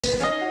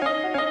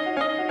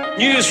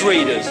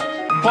newsreaders,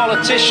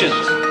 politicians,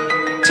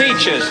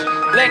 teachers,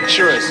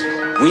 lecturers.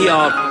 We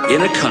are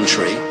in a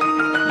country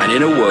and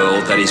in a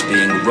world that is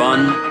being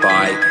run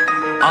by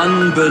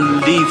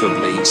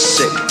unbelievably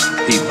sick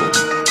people.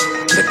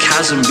 The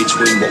chasm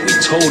between what we're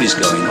told is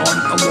going on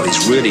and what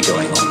is really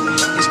going on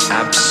is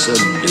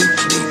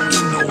absolutely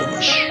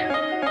enormous.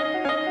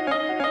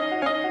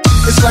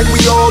 It's like we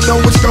all know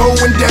what's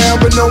going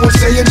down, but no one's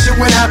saying shit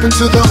what happened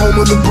to the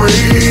home of the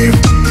brave.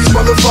 These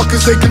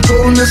motherfuckers, they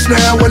controlling us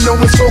now, and no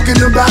one's talking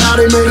about how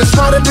they made us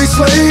modern day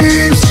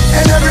slaves.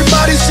 And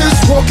everybody's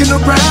just walking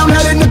around,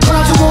 heading the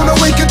clouds, who wanna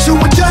wake up to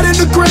a dead in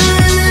the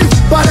grave.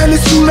 By then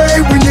it's too late,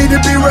 we need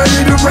to be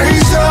ready to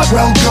raise up.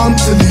 Welcome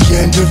to the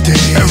end of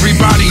days.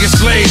 Everybody is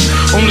slaves,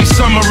 only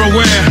some are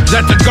aware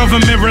that the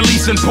government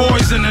releasing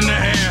poison in the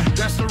air.